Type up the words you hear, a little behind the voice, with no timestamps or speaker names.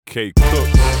K. Cook.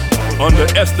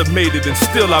 Underestimated and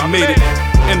still I made it.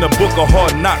 In the book of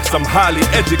hard knocks, I'm highly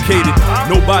educated.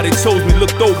 Nobody chose me,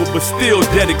 looked over, but still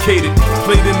dedicated.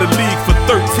 Played in the league for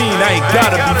 13, I ain't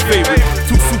gotta be favorite.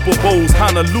 2 Super Bowls,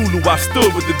 Honolulu, I stood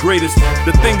with the greatest.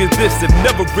 The thing is this, if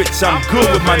never rich, I'm good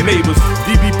with my neighbors.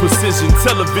 DB Precision,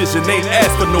 television, ain't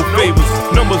asked for no favors.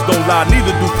 Numbers don't lie,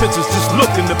 neither do pictures, just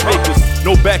look in the papers.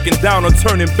 No backing down or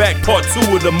turning back, part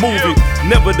 2 of the movie.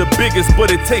 Never the biggest, but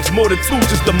it takes more than 2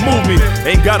 just to move me.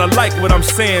 Ain't gotta like what I'm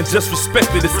saying, just respect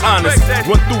it, it's honest.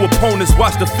 Run through opponents,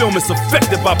 watch the film, it's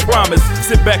effective, I promise.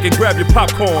 Sit back and grab your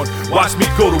popcorn, watch me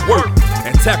go to work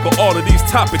and tackle all of these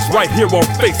topics right here on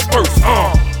Face First.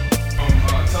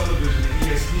 Television and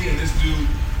ESPN, this dude,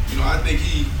 I think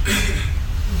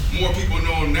more people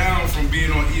know him now from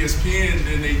being on ESPN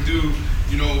than they do,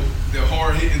 the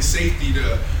hard-hitting safety,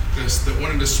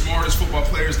 one of the smartest football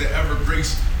players that ever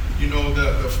graced,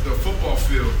 the football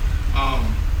field.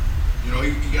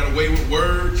 He got away with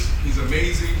words. He's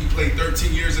amazing. He played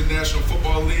 13 years in the National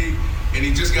Football League, and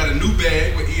he just got a new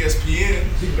bag with ESPN.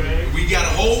 We got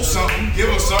to hold something. Give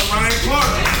us something, Ryan Clark.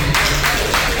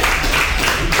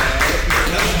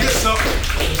 Let's get something.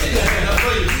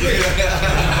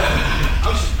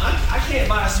 I can't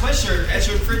buy a sweatshirt at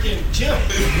your freaking gym.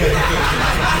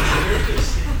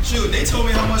 Shoot, they told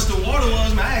me how much the water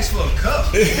was, man. I asked for a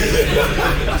cup.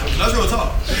 Let's real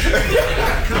talk.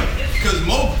 Because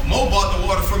Mo bought the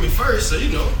water for me first, so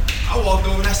I walked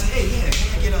over and I said, hey, yeah, can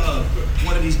I get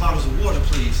one of these bottles of water,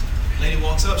 please? Lady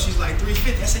walks up, she's like,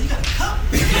 $3.50. I said, you got a cup?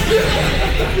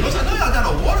 I was like, no, y'all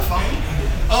got a water fountain.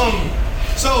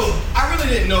 So I really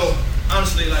didn't know,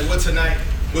 honestly, like what tonight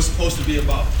was supposed to be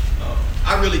about.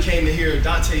 I really came to hear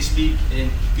Dante speak,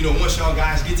 and once y'all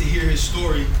guys get to hear his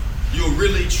story, you'll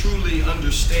really truly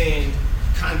understand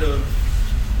kind of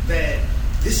that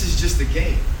this is just a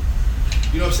game.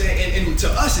 You know what I'm saying? And to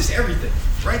us, it's everything,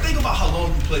 right? Think about how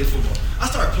long you played football. I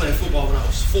started playing football when I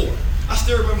was 4. I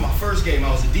still remember my first game.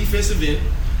 I was a defensive end,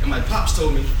 and my pops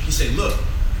told me, he said, look,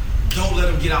 don't let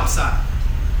him get outside.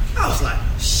 I was like,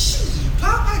 shit,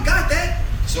 Pop, I got that.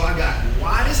 So I got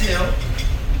wide as hell,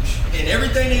 and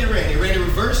everything they ran in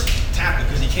reverse, tackle,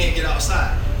 because he can't get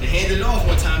outside. They handed it off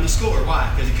one time, he scored. Why?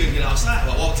 Because he couldn't get outside.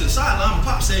 Well, I walked to the sideline, my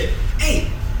pop said,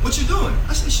 hey, what you doing?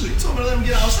 I said, shoot, you told me to let him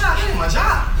get outside. That ain't my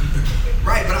job.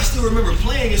 Right, but I still remember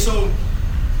playing, and so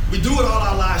we do it all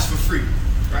our lives for free,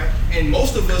 right? And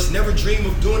most of us never dream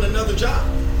of doing another job.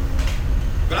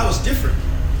 But I was different.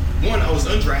 One, I was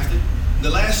undrafted. The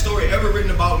last story ever written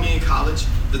about me in college,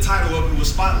 the title of it was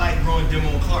Spotlight Growing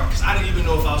Demo Clark, because I didn't even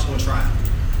know if I was going to try it.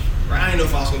 Right? I didn't know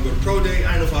if I was going to go to pro day.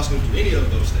 I didn't know if I was going to do any of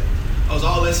those things. I was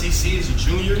all SEC as a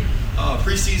junior,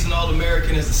 preseason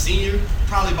All-American as a senior,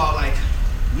 probably about like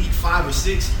week 5 or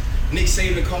 6. Nick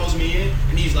Saban calls me in,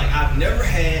 and he's like, I've never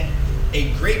had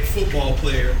a great football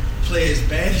player play as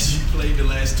bad as you played the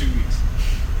last 2 weeks.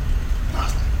 And I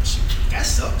was like, shoot, that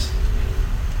sucks.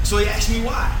 So he asked me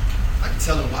why. I could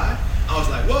tell him why. I was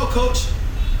like, well, coach,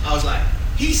 I was like,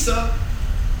 he sucked,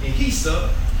 and he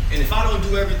sucked, and if I don't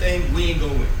do everything, we ain't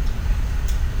gonna win.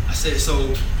 I said, so,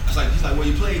 he's like, well,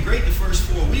 you played great the first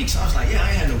 4 weeks. I was like, yeah, I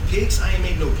ain't had no picks, I ain't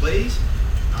make no plays.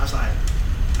 I was like,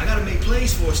 I gotta make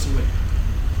plays for us to win.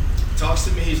 Talks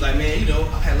to me, he's like, man,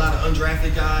 I've had a lot of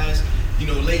undrafted guys,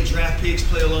 late draft picks,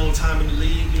 play a long time in the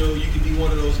league, you can be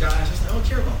one of those guys. I was like, I don't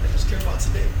care about that, I just care about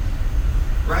today.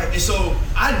 Right? And so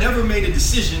I never made a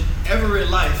decision ever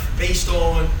in life based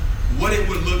on what it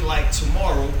would look like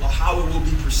tomorrow or how it will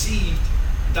be perceived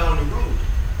down the road.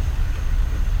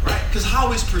 Right? Because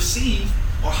how it's perceived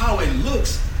or how it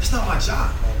looks, it's not my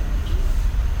job.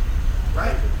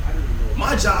 Right?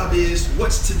 My job is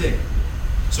what's today.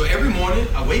 So every morning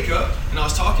I wake up, and I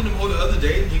was talking to Mo the other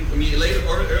day,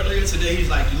 earlier today, he's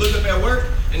like, you look up at work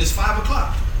and it's 5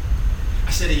 o'clock.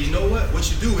 I said, you know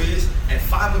what you do is, at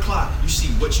 5 o'clock, you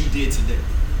see what you did today.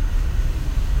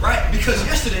 Right? Because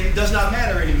yesterday does not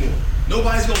matter anymore.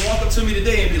 Nobody's gonna walk up to me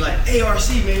today and be like, hey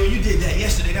RC, man, when you did that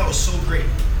yesterday, that was so great.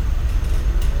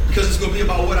 Because it's gonna be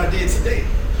about what I did today.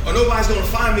 Or nobody's gonna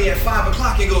find me at 5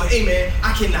 o'clock and go, hey man,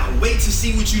 I cannot wait to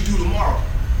see what you do tomorrow.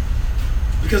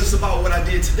 Because it's about what I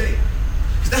did today.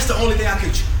 Because that's the only thing I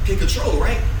can control,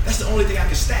 right? That's the only thing I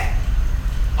can stack.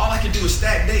 All I can do is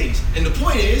stack days. And the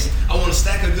point is, I want to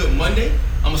stack a good Monday,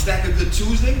 I'm going to stack a good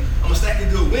Tuesday, I'm going to stack a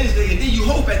good Wednesday, and then you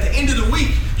hope at the end of the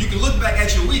week, you can look back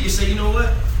at your week and say, you know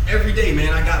what? Every day,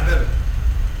 man, I got better.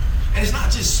 And it's not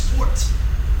just sports,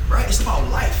 right? It's about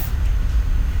life.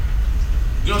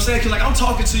 You know what I'm saying? Because I'm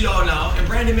talking to y'all now, and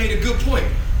Brandon made a good point.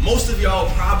 Most of y'all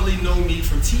probably know me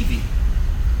from TV.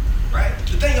 Right?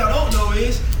 The thing y'all don't know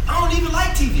is, I don't even like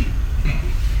TV.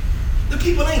 The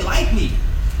people ain't like me.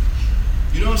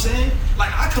 You know what I'm saying?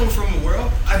 Like, I come from a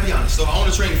world, I'll be honest, so I own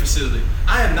a training facility.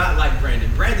 I am not like Brandon.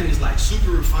 Brandon is like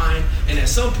super refined, and at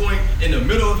some point in the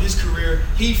middle of his career,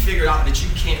 he figured out that you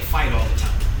can't fight all the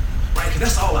time, right? Because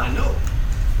that's all I know,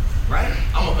 right?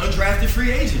 I'm an undrafted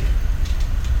free agent,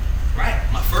 right?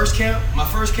 My first camp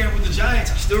with the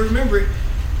Giants, I still remember it.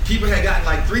 People had gotten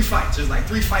like 3 fights. There's like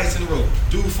 3 fights in a row.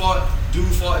 Dude fought,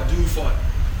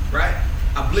 right?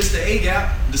 I blitz the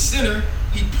A-gap, the center,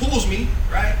 he pulls me,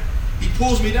 right? He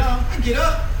pulls me down, I get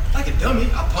up like a dummy,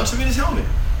 I punch him in his helmet,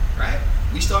 right?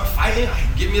 We start fighting, I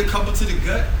give me a couple to the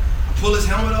gut, I pull his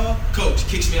helmet off, coach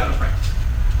kicks me out of practice,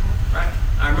 right?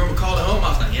 I remember calling home, I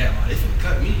was like, yeah, man, they finna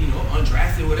cut me, you know,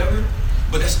 undrafted, whatever,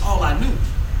 but that's all I knew,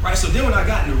 right? So then when I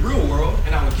got in the real world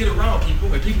and I would get around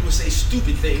people and people would say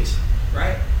stupid things,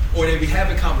 right? Or they'd be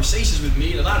having conversations with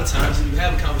me, and a lot of times when you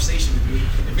have a conversation with me,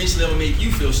 eventually I'm gonna make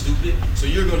you feel stupid, so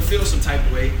you're gonna feel some type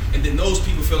of way, and then those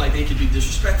people feel like they can be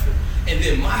disrespectful. And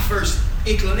then my first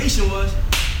inclination was,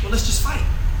 well, let's just fight.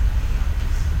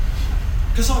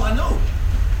 Because all I know.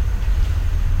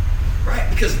 Right?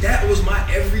 Because that was my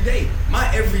everyday.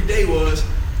 My everyday was,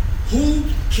 who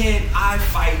can I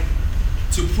fight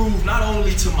to prove not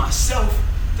only to myself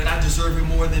that I deserve it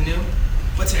more than them,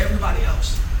 but to everybody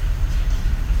else?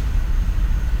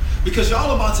 Because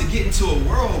y'all about to get into a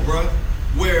world, bruh,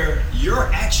 where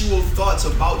your actual thoughts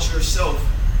about yourself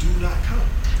do not count.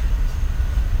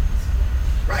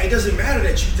 Right? It doesn't matter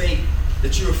that you think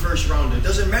that you're a first rounder. It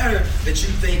doesn't matter that you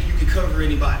think you can cover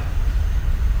anybody.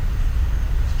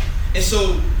 And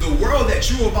so the world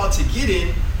that you're about to get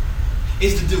in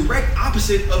is the direct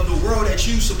opposite of the world that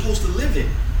you're supposed to live in.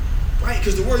 Right?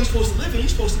 Because the world you're supposed to live in, you're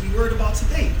supposed to be worried about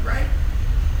today, right?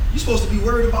 You're supposed to be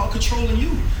worried about controlling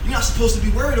you. You're not supposed to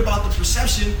be worried about the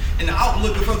perception and the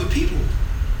outlook of other people.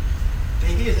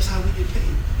 Thing is, that's how we get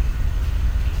paid.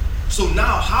 So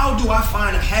now, how do I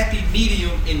find a happy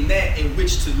medium in that in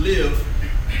which to live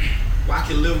where I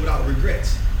can live without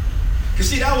regrets? Because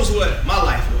see, that was what my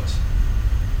life was,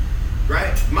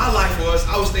 right? My life was,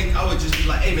 I would just be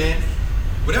like, hey man,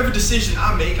 whatever decision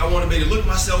I make, I want to be able to look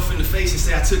myself in the face and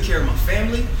say I took care of my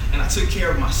family and I took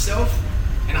care of myself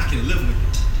and I can live with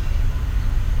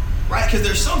it, right? Because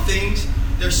there's some things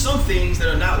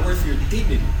that are not worth your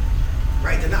dignity,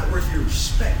 right? They're not worth your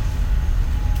respect.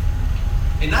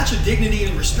 And not your dignity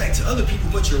and respect to other people,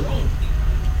 but your own.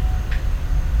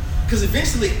 Because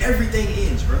eventually everything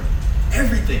ends, bro.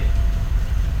 Everything.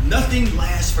 Nothing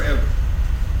lasts forever.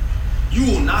 You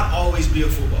will not always be a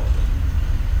football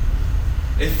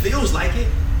player. It feels like it.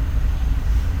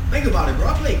 Think about it, bro.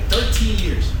 I played 13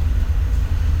 years.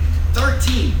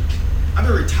 13. I've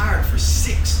been retired for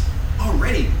 6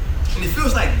 already. And it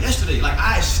feels like yesterday. Like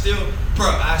I still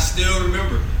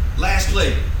remember. Last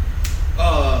play.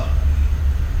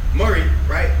 Murray,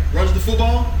 right, runs the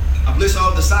football. I blitz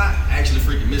off the side. I actually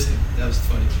freaking missed him. That was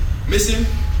funny. Miss him.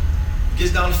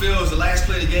 Gets down the field. It was the last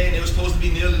play of the game. It was supposed to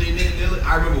be nil.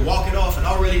 I remember walking off and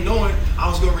already knowing I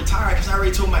was going to retire because I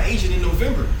already told my agent in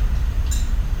November.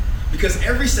 Because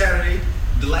every Saturday,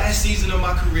 the last season of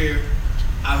my career,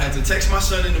 I had to text my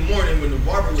son in the morning when the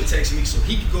barber would text me so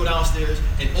he could go downstairs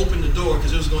and open the door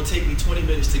because it was going to take me 20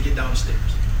 minutes to get down the stairs.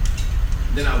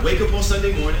 Then I wake up on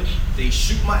Sunday morning, they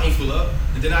shoot my ankle up,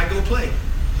 and then I go play.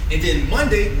 And then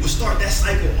Monday, we'll start that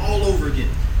cycle all over again.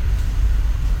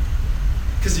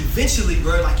 Because eventually,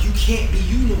 bro, like you can't be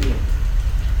you no more.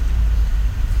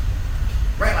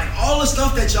 Right? Like all the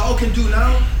stuff that y'all can do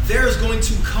now, there's going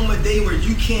to come a day where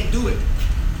you can't do it.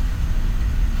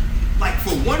 Like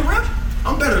for 1 rep,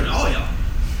 I'm better than all y'all.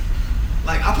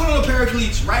 Like I put on a pair of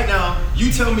cleats right now,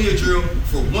 you tell me a drill,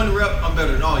 for 1 rep, I'm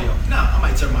better than all y'all. Now, I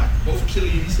might tear my both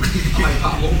Achilles, I might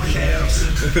pop both my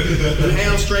calves, the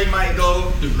hamstring might go,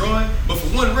 the groin, but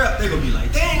for 1 rep, they're gonna be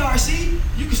like, dang RC,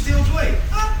 you can still play.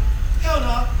 Hell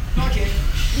no, I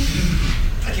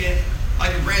can't.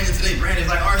 Like Brandon today, Brandon's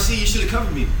like, RC, you should have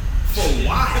covered me. For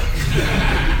why?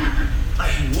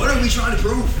 Like, what are we trying to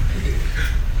prove?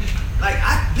 Like,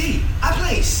 I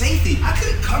played safety. I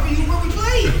couldn't cover you where we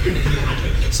played.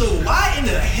 So why in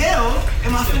the hell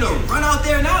am I finna run out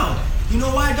there now? You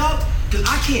know why, dog? Because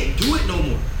I can't do it no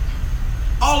more.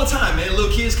 All the time, man.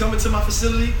 Little kids coming to my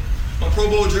facility. My Pro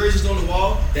Bowl jersey's on the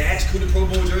wall. They asked who the Pro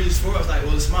Bowl jersey's for. I was like,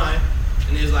 well, it's mine.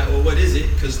 And they was like, well, what is it?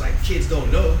 Because, like, kids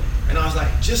don't know. And I was like,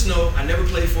 just know I never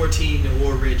played for a team that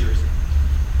wore a red jersey.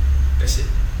 That's it.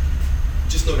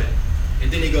 Just know that.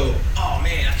 And then they go, oh,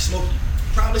 man, I can smoke you.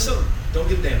 Probably so. Don't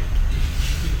give a damn.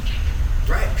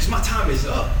 Right? Because my time is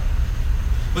up.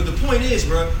 But the point is,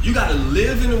 bro, you got to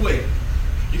live in a way.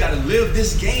 You got to live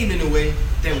this game in a way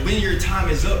that when your time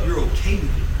is up, you're okay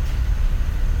with it.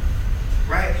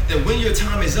 Right? that when your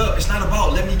time is up, it's not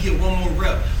about let me get one more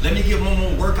rep, let me get one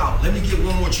more workout, let me get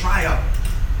one more tryout.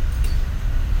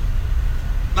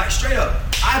 Like straight up,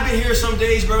 I've been here some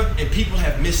days, bro, and people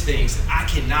have missed things that I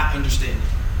cannot understand.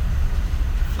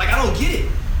 Like, I don't get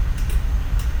it.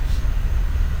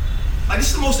 Like, this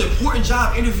is the most important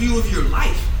job interview of your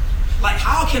life. Like,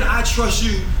 how can I trust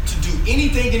you to do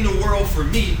anything in the world for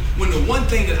me when the one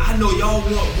thing that I know y'all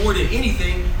want more than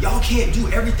anything, y'all can't do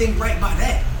everything right by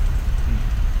that?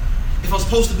 If I'm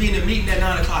supposed to be in a meeting at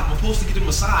 9 o'clock, if I'm supposed to get a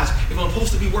massage, if I'm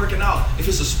supposed to be working out, if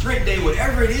it's a sprint day,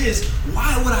 whatever it is,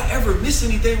 why would I ever miss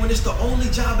anything when it's the only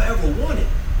job I ever wanted?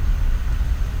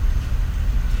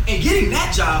 And getting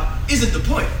that job isn't the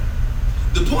point.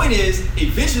 The point is,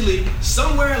 eventually,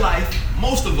 somewhere in life,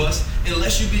 most of us,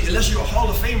 unless you're a Hall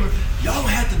of Famer, y'all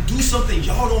have to do something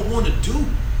y'all don't want to do.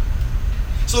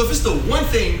 So if it's the one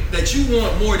thing that you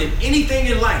want more than anything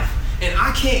in life, and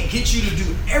I can't get you to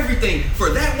do everything for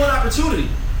that one opportunity,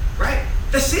 right?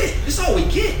 That's it. That's all we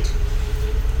get.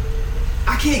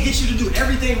 I can't get you to do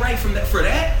everything right for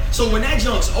that. So when that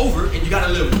junk's over and you got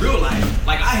to live real life,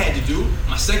 like I had to do,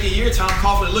 my second year, Tom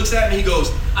Coughlin looks at me, he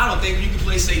goes, I don't think you can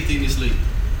play safety in this league.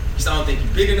 He said, I don't think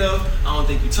you're big enough. I don't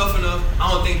think you're tough enough.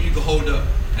 I don't think you can hold up.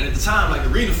 And at the time, like,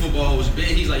 arena football was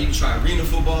big. He's like, you can try arena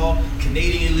football,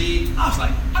 Canadian League. I was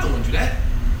like, I don't want to do that,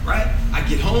 right? I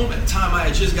get home. At the time, I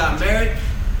had just got married.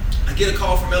 I get a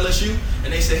call from LSU,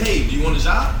 and they said, hey, do you want a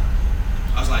job?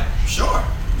 I was like, sure.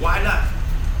 Why not?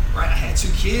 Right? I had 2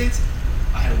 kids.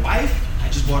 I had a wife. I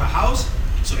just bought a house.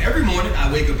 So every morning,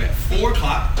 I wake up at 4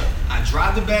 o'clock. I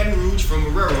drive to Baton Rouge from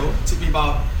Marrero. It took me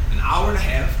about an hour and a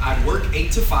half. I'd work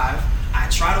 8 to 5. I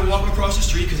try to walk across the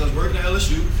street because I was working at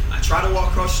LSU. I try to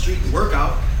walk across the street and work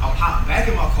out. I would hop back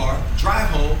in my car, drive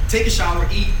home, take a shower,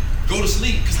 eat, go to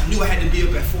sleep because I knew I had to be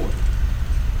up at 4.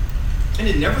 And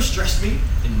it never stressed me.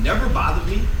 It never bothered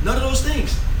me. None of those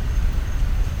things.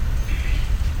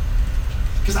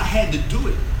 Because I had to do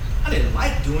it. I didn't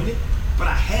like doing it, but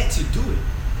I had to do it.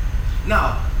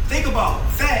 Now, think about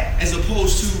that as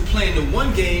opposed to playing the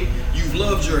one game you've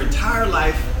loved your entire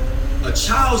life, a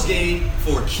child's game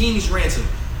for a king's ransom.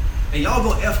 And y'all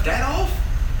gonna F that off?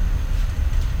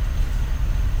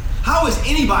 How is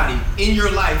anybody in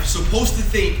your life supposed to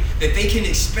think that they can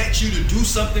expect you to do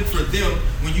something for them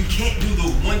when you can't do the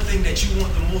one thing that you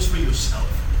want the most for yourself?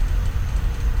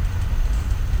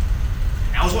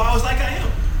 That was why I was like I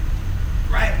am.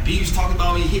 Right? B was talking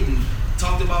about me hitting,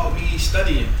 talked about me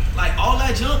studying. Like all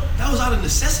that junk, that was out of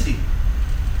necessity.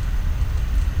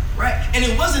 Right? And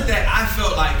it wasn't that I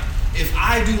felt like if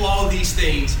I do all these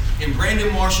things and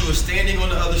Brandon Marshall is standing on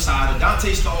the other side, or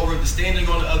Dante Stallworth is standing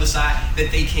on the other side,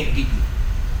 that they can't beat me.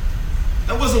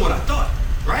 That wasn't what I thought,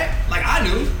 right? Like I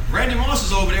knew Brandon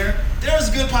Marshall's over there. There's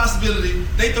a good possibility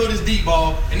they throw this deep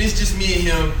ball and it's just me and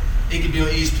him. It could be on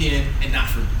ESPN and not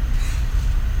for me.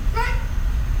 Right?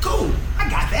 Cool. I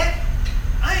got that.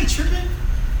 I ain't tripping.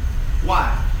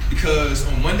 Why? Because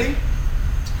on Monday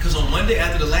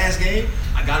after the last game,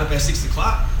 I got up at 6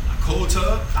 o'clock. I cold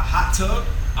tub, I hot tub,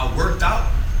 I worked out.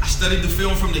 I studied the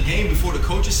film from the game before the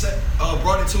coaches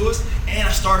brought it to us, and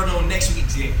I started on next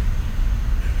week's game.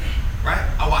 Right?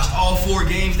 I watched all 4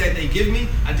 games that they give me.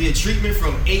 I did treatment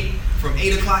from 8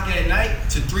 o'clock at night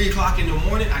to 3 o'clock in the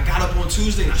morning. I got up on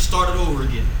Tuesday and I started over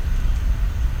again.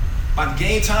 By the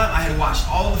game time, I had watched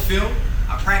all the film.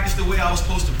 I practiced the way I was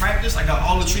supposed to practice. I got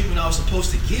all the treatment I was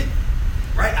supposed to get.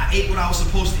 Right? I ate what I was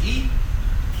supposed to eat.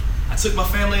 I took my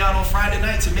family out on Friday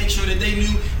night to make sure that they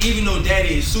knew, even though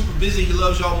Daddy is super busy, he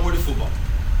loves y'all more than football.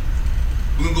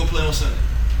 We're going to go play on Sunday.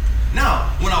 Now,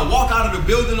 when I walk out of the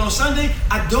building on Sunday,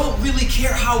 I don't really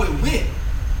care how it went.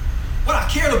 What I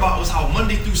cared about was how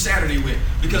Monday through Saturday went.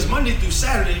 Because Monday through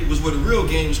Saturday was where the real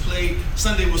game was played.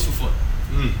 Sunday was for fun.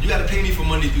 You got to pay me for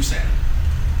Monday through Saturday.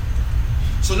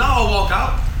 So now I walk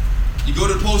out. You go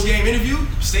to the post-game interview.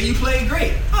 Say you played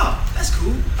great. Oh, that's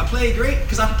cool. I played great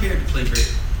because I prepared to play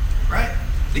great. Right?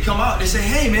 They come out, they say,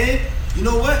 hey man, you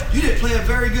know what? You didn't play a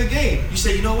very good game. You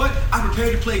say, you know what? I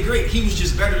prepared to play great. He was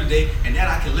just better today, and that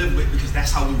I can live with because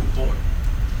that's how we were born.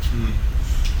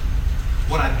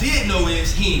 What I did know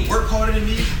is he ain't work harder than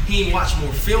me, he ain't watch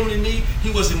more film than me,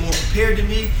 he wasn't more prepared than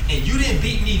me, and you didn't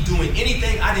beat me doing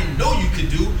anything I didn't know you could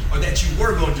do or that you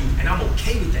were gonna do, and I'm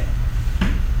okay with that.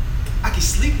 I can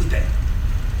sleep with that.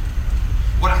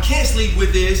 What I can't sleep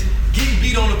with is getting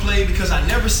beat on the play because I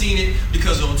never seen it,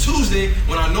 because on Tuesday,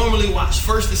 when I normally watch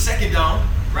first and second down,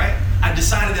 right, I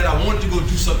decided that I wanted to go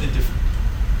do something different.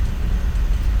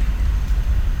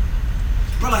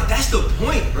 Bro, like that's the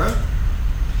point, bro.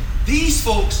 These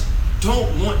folks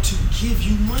don't want to give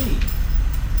you money.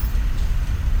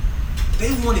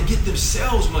 They want to get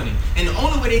themselves money. And the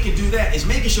only way they can do that is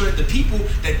making sure that the people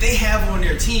that they have on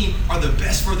their team are the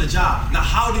best for the job. Now,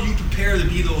 how do you prepare to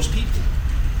be those people?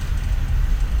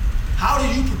 How do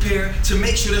you prepare to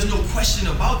make sure there's no question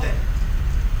about that?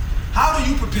 How do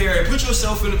you prepare and put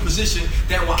yourself in a position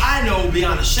that, well, I know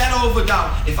beyond a shadow of a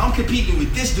doubt, if I'm competing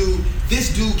with this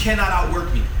dude cannot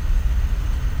outwork me.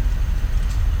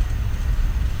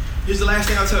 Here's the last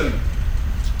thing I'll tell you.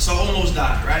 So I almost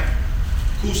died, right?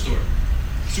 Cool story.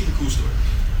 Super cool story,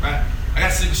 right? I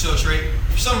got sickle cell trait.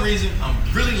 For some reason, I'm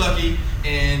really lucky,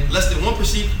 and less than 1%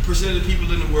 of the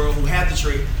people in the world who have the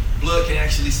trait, blood can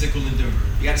actually sickle in Denver.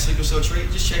 You got a sickle cell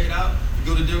trait, just check it out. You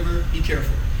go to Denver, be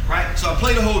careful, right? So I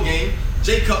played the whole game.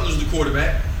 Jay Cutler's the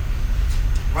quarterback,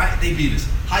 right? They beat us.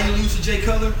 How you lose to Jay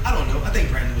Cutler? I don't know. I think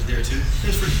Brandon was there too. It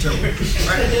was freaking terrible,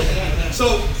 right?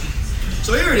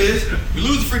 So here it is. We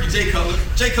lose to freaking Jay Cutler.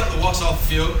 Jay Cutler walks off the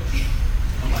field.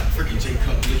 I'm like, freaking Jay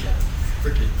Cutler, look at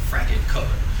freaking fracking Cutler,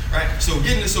 right? So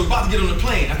about to get on the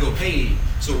plane, I go, hey.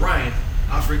 So Ryan,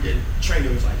 our freaking trainer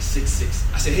was like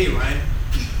 6'6". I said, hey Ryan,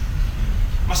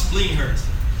 my spleen hurts.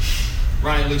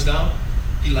 Ryan looks down,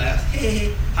 he laughs,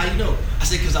 hey, how you know? I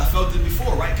said, because I felt it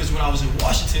before, right? Because when I was in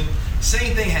Washington,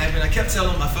 same thing happened. I kept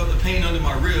telling them I felt the pain under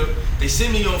my rib. They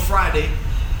sent me on Friday.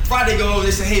 Friday goes,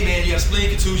 they say, hey man, you got a spleen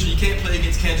contusion, you can't play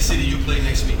against Kansas City, you'll play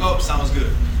next week. Oh, sounds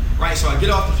good. Right, so I get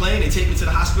off the plane, they take me to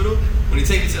the hospital. When they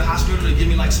take me to the hospital, they give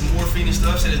me like some morphine and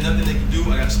stuff, said there's nothing they can do.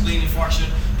 I got a spleen infarction,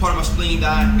 part of my spleen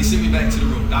died. They sent me back to the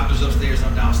room. Doctor's upstairs,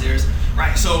 I'm downstairs.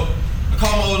 Right, so I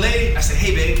call my old lady, I said,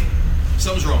 hey babe,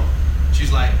 something's wrong.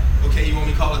 She's like, okay, you want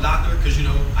me to call a doctor? Because you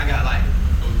know, I got like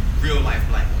a real life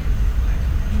black woman. Like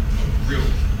a real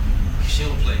one. Like, she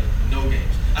don't play no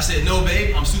games. I said, no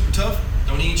babe, I'm super tough.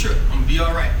 Don't even trip. I'm gonna be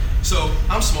all right. So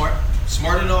I'm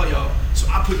smarter than all y'all. So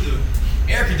I put the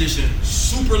air conditioner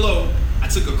super low. I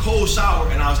took a cold shower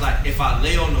and I was like, if I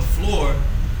lay on the floor,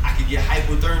 I could get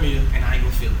hypothermia and I ain't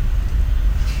gonna feel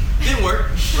it. Didn't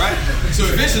work, right? So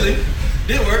eventually,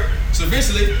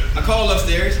 I called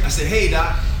upstairs. I said, hey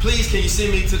doc, please can you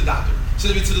send me to the doctor?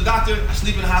 Send me to the doctor. I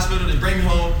sleep in the hospital. They bring me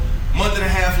home. A month and a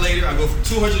half later, I go from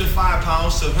 205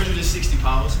 pounds to 160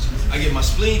 pounds. I get my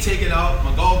spleen taken out,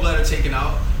 my gallbladder taken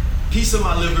out, piece of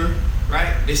my liver,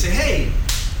 right? They say, hey,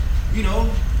 you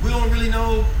know, we don't really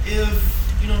know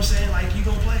if, you know what I'm saying, like you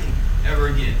gonna play ever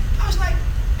again. I was like,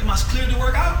 am I cleared to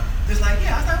work out? It's like,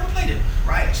 yeah, I thought I would play it,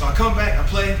 right? So I come back, I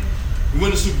play, we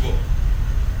win the Super Bowl.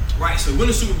 Right, so we win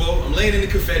the Super Bowl, I'm laying in the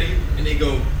confetti, and they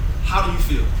go, how do you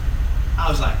feel? I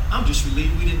was like, I'm just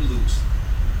relieved we didn't lose.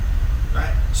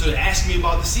 Right? So they asked me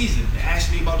about the season. They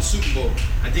asked me about the Super Bowl.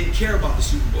 I didn't care about the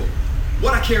Super Bowl.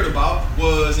 What I cared about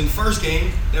was in the first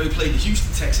game that we played the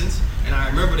Houston Texans, and I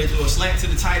remember they threw a slant to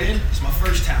the tight end. It's my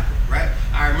first tackle, right?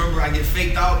 I remember I get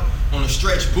faked out on a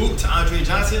stretch boot to Andre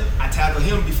Johnson. I tackle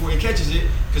him before he catches it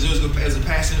because it was a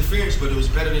pass interference, but it was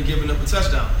better than giving up a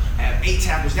touchdown. I have 8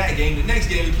 tackles that game. The next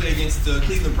game we played against the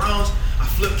Cleveland Browns, I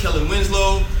flipped Kellen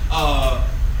Winslow.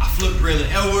 I flipped Braylon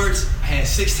Edwards. I had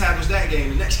 6 tackles that game.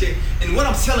 The next game, and what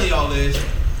I'm telling y'all is,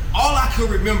 all I could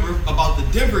remember about the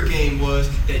Denver game was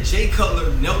that Jay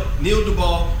Cutler kneeled the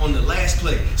ball on the last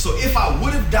play. So if I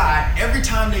would have died every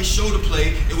time they showed a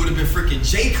play, it would have been freaking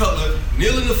Jay Cutler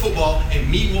kneeling the football and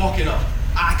me walking off.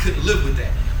 I couldn't live with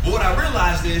that. But what I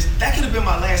realized is that could have been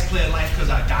my last play of life because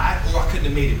I died, or I couldn't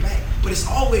have made it back. But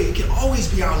it can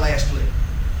always be our last play.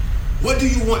 What do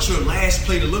you want your last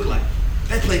play to look like?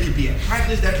 That play could be at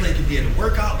practice, that play could be at a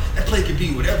workout, that play could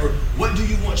be whatever. What do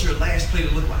you want your last play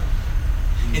to look like?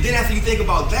 And then after you think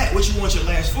about that, what you want your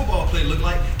last football play to look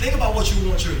like, think about what you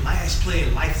want your last play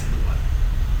in life to look like.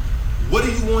 What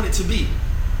do you want it to be?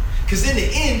 Because in the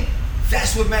end,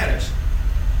 that's what matters.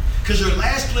 Because your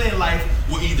last play in life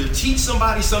will either teach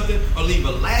somebody something or leave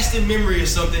a lasting memory of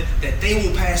something that they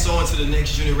will pass on to the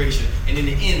next generation. And in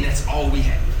the end, that's all we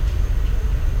have.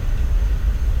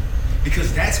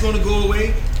 Because that's going to go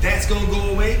away, that's going to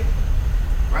go away,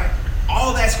 right?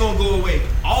 All that's going to go away.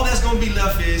 All that's going to be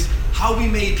left is how we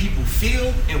made people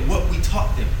feel and what we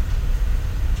taught them.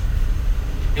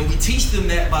 And we teach them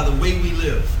that by the way we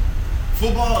live.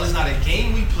 Football is not a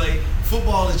game we play.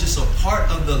 Football is just a part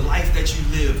of the life that you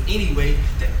live anyway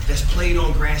that's played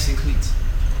on grass and cleats.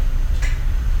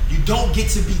 You don't get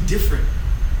to be different.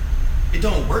 It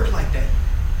don't work like that.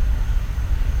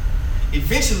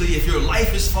 Eventually, if your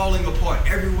life is falling apart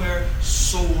everywhere,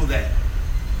 so will that.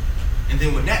 And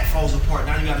then when that falls apart,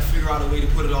 now you got to figure out a way to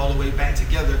put it all the way back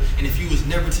together. And if you was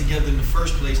never together in the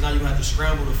first place, now you're going to have to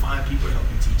scramble to find people to help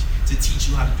you teach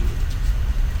you how to do it.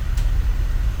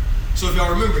 So if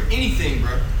y'all remember anything,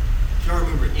 bro,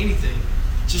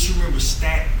 just remember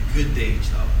stack good days,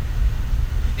 dog.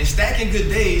 And stacking good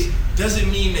days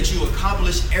doesn't mean that you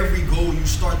accomplish every goal you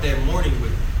start that morning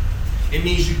with. It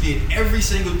means you did every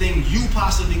single thing you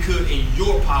possibly could in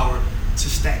your power to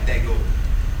stack that goal.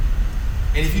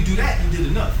 And if you do that, you did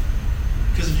enough.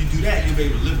 Because if you do that, you'll be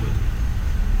able to live with it.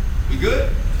 We good?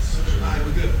 All right,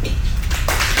 we're good.